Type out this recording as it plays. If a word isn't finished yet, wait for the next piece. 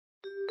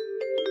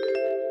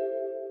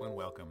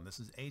welcome. This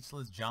is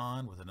Ageless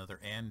John with another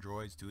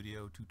Android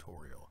Studio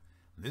tutorial.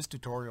 This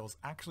tutorial is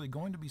actually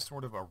going to be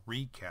sort of a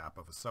recap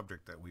of a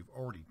subject that we've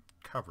already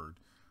covered,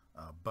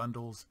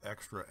 bundles,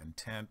 extra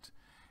intent,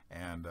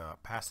 and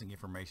passing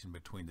information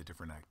between the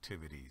different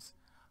activities.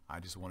 I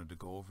just wanted to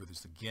go over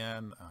this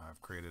again.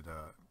 I've created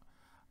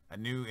a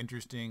new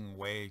interesting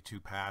way to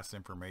pass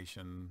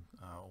information,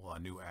 a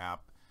new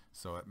app.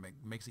 So it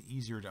makes it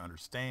easier to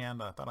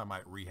understand. I thought I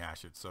might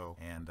rehash it.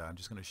 And I'm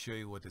just going to show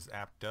you what this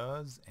app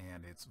does,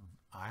 and it's,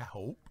 I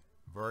hope,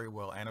 very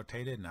well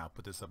annotated. And I'll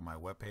put this up on my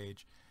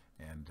webpage,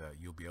 and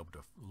you'll be able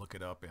to look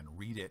it up and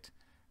read it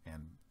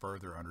and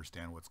further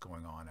understand what's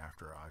going on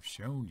after I've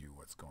shown you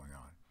what's going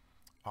on.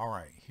 All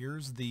right,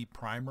 here's the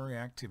primary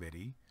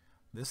activity.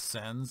 This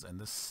sends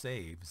and this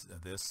saves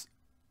this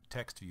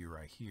text view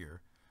right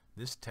here.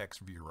 This text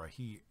view right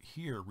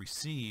here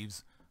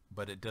receives,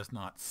 but it does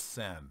not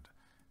send.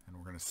 And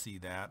we're going to see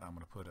that. I'm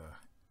going to put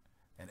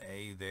an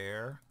A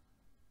there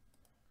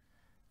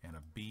and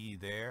a B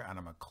there, and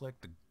I'm going to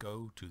click to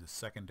go to the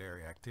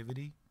secondary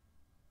activity.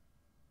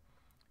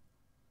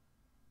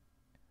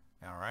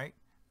 All right,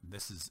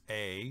 this is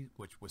A,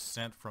 which was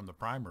sent from the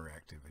primary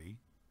activity,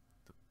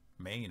 the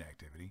main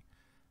activity,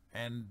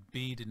 and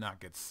B did not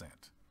get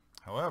sent.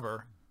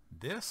 However,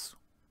 this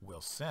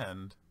will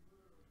send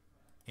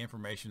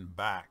information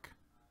back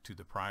to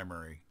the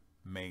primary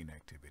main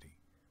activity.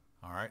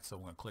 All right, so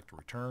we're going to click to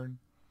return,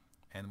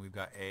 and we've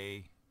got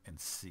A and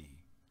C.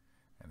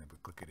 And then we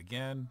click it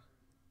again,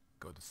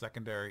 go to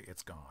secondary,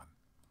 it's gone.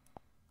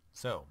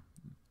 So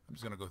I'm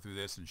just going to go through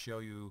this and show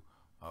you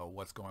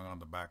what's going on in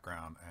the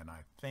background, and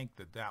I think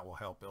that that will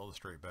help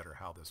illustrate better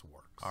how this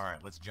works. All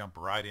right, let's jump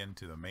right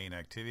into the main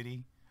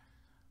activity.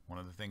 One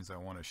of the things I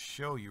want to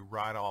show you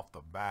right off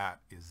the bat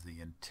is the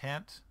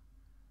intent.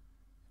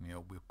 You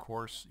know, of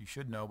course, you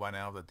should know by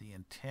now that the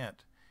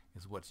intent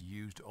is what's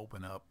used to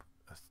open up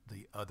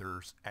the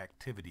others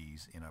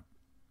activities in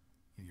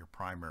your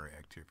primary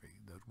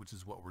activity, which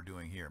is what we're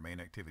doing here,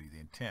 main activity, the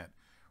intent.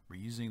 We're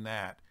using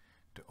that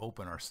to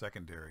open our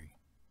secondary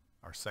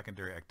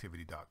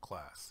activity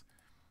class.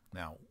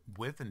 Now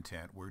with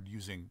intent, we're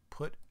using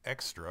put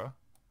extra,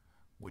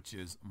 which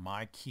is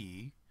my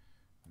key.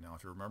 Now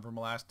if you remember from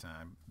last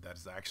time, that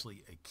is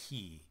actually a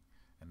key,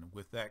 and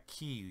with that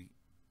key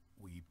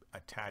we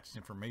attach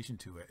information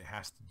to it. It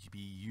has to be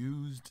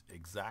used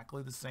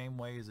exactly the same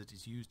way as it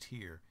is used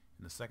here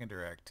in the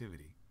secondary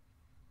activity.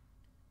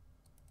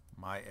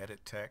 My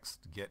edit text,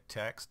 get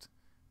text,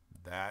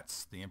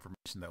 that's the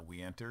information that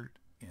we entered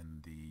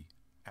in the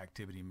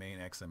activity main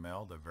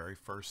XML, the very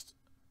first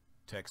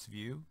text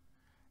view,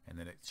 and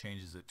then it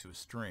changes it to a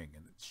string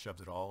and it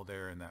shoves it all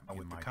there in that.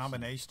 With the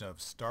combination of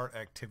start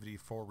activity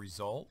for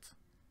result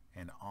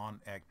and on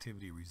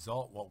activity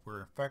result, what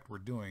we're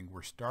doing,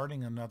 we're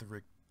starting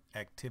another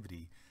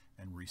activity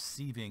and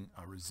receiving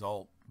a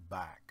result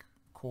back.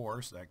 Of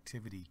course,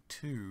 activity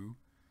 2,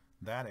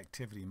 that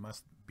activity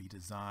must be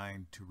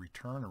designed to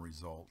return a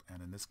result,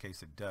 and in this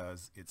case it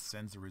does. It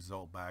sends the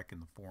result back in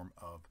the form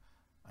of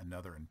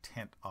another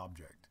intent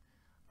object.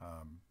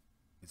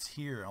 It's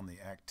here on the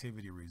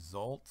activity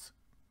result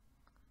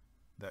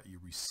that you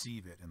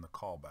receive it in the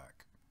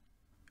callback.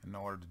 In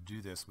order to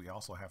do this, we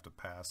also have to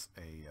pass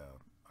a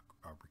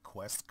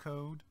request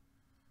code,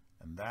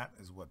 and that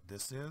is what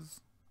this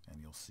is.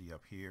 And you'll see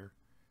up here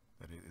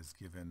that it is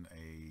given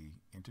a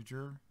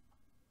integer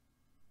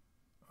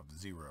of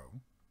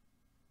 0.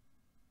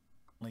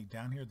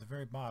 Down here at the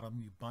very bottom,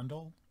 you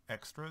bundle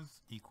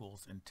extras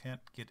equals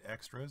intent get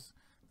extras.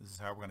 This is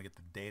how we're going to get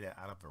the data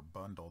out of our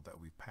bundle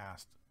that we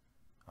passed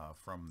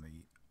from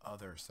the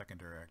other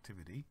secondary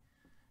activity.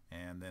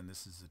 And then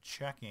this is a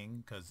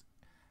checking, because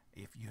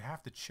if you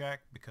have to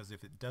check, because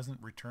if it doesn't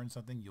return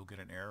something, you'll get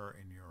an error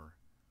and your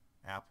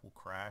app will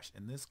crash.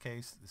 In this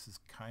case, this is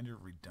kind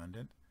of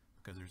redundant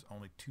because there's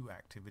only 2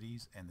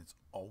 activities and it's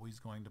always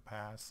going to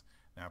pass.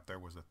 Now if there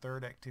was a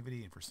third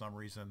activity and for some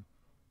reason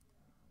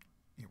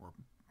we're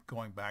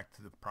going back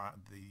to the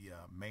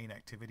main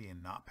activity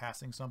and not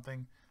passing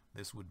something,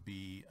 this would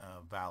be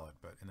valid,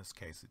 but in this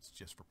case it's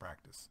just for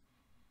practice.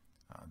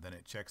 Then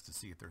it checks to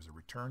see if there's a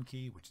return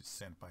key, which is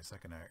sent by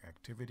secondary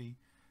activity,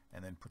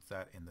 and then puts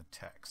that in the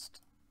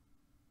text.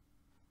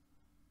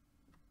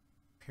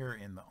 Here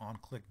in the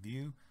on-click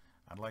view,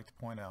 I'd like to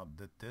point out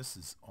that this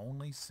is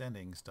only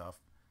sending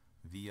stuff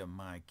via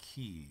my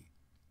key.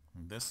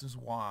 And this is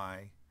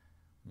why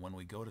when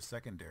we go to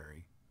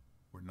secondary,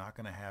 we're not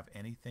going to have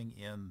anything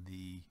in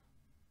the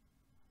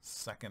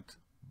second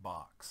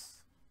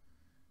box.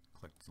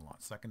 Click to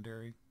launch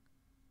secondary,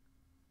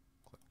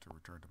 click to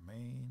return to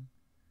main,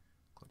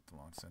 click to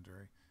launch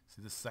secondary.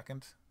 See this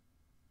second?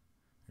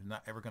 There's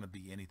not ever going to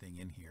be anything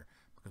in here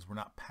because we're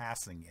not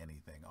passing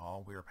anything.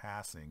 All we're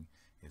passing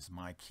is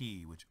my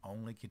key, which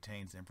only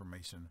contains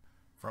information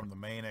from the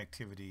main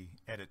activity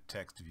edit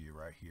text view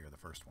right here, the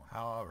first one.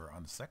 However,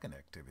 on the second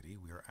activity,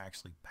 we are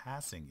actually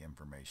passing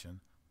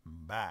information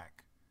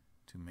back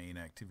to main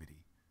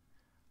activity.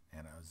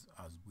 And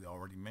as we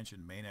already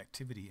mentioned, main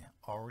activity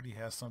already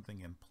has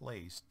something in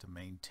place to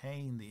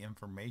maintain the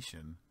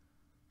information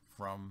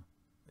from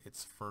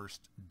its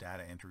first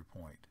data entry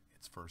point,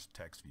 its first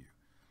text view.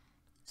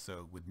 So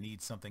it would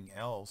need something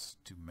else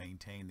to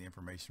maintain the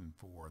information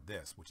for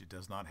this, which it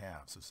does not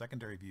have. So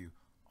secondary view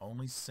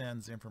only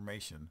sends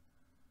information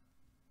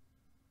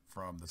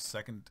from the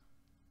second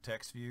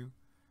text view,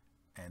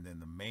 and then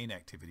the main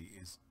activity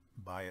is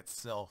by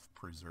itself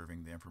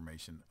preserving the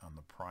information on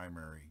the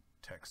primary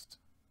text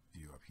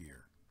view up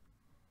here.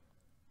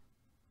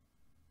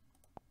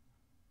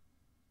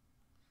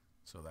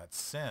 So that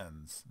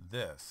sends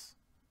this.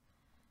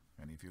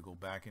 And if you go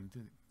back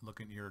into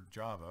look at your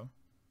Java,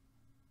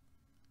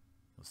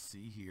 you'll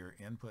see here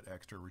input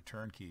extra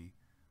return key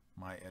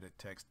my edit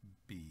text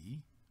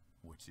B,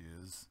 which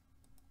is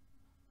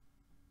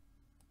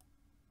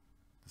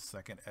the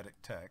second edit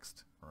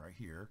text right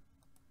here.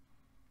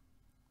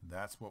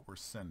 That's what we're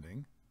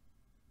sending.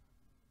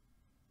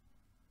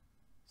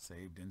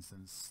 Saved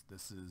instance.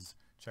 This is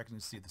checking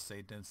to see if the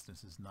saved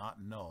instance is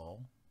not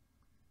null.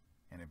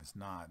 And if it's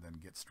not, then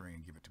get string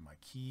and give it to my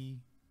key.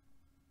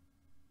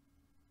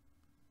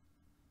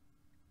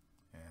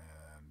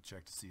 And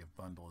check to see if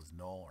bundle is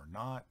null or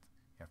not.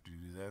 You have to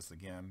do this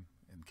again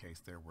in case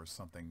there was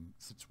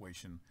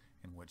situation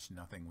in which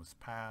nothing was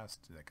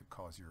passed that could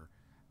cause your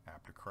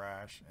app to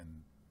crash.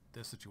 And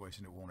this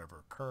situation, it won't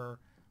ever occur,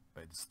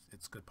 but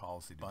it's good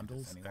policy to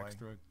bundles do this anyway.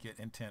 Extra, get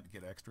intent,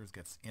 get extras,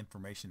 gets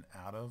information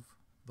out of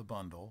the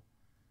bundle,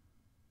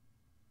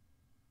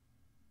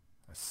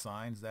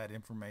 assigns that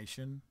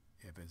information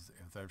if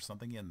there's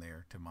something in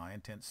there to my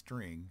intent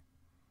string,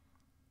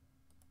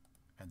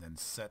 and then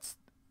sets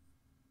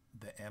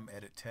the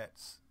medit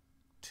text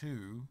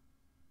to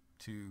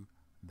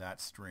that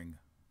string.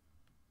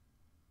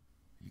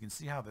 You can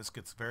see how this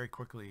gets very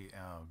quickly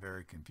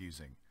very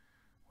confusing.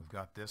 We've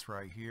got this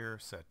right here,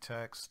 set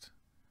text,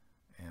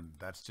 and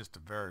that's just a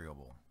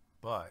variable.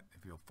 But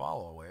if you'll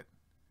follow it,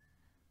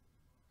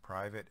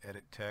 private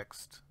edit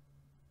text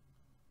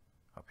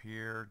up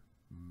here,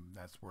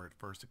 that's where it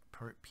first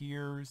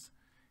appears.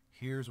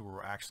 Here's where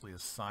we're actually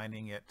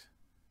assigning it.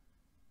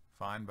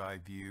 Find by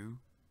view,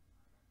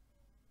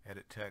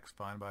 edit text,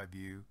 find by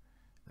view,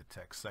 the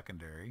text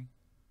secondary.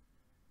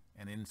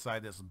 And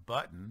inside this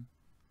button,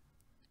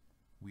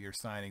 we are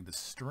assigning the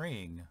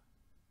string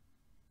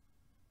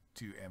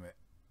to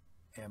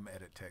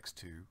medit text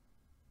 2.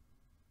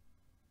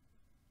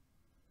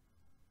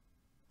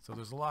 So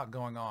there's a lot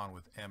going on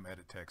with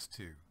medit text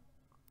 2.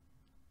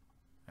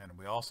 And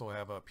we also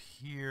have up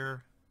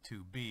here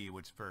to B,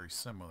 which is very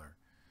similar.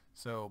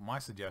 So my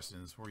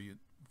suggestion is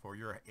for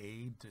your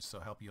aid, just to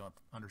help you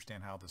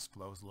understand how this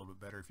flows a little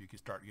bit better, if you could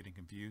start getting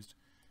confused,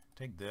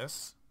 take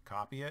this,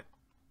 copy it,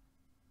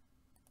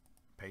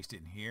 paste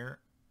it in here,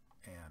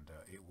 and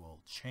it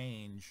will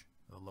change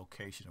the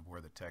location of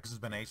where the text. This has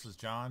been Ageless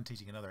John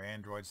teaching another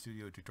Android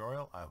Studio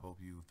tutorial. I hope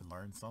you've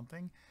learned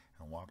something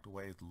and walked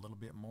away with a little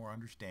bit more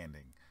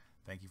understanding.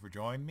 Thank you for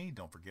joining me.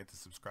 Don't forget to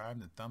subscribe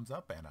and thumbs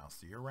up, and I'll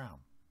see you around.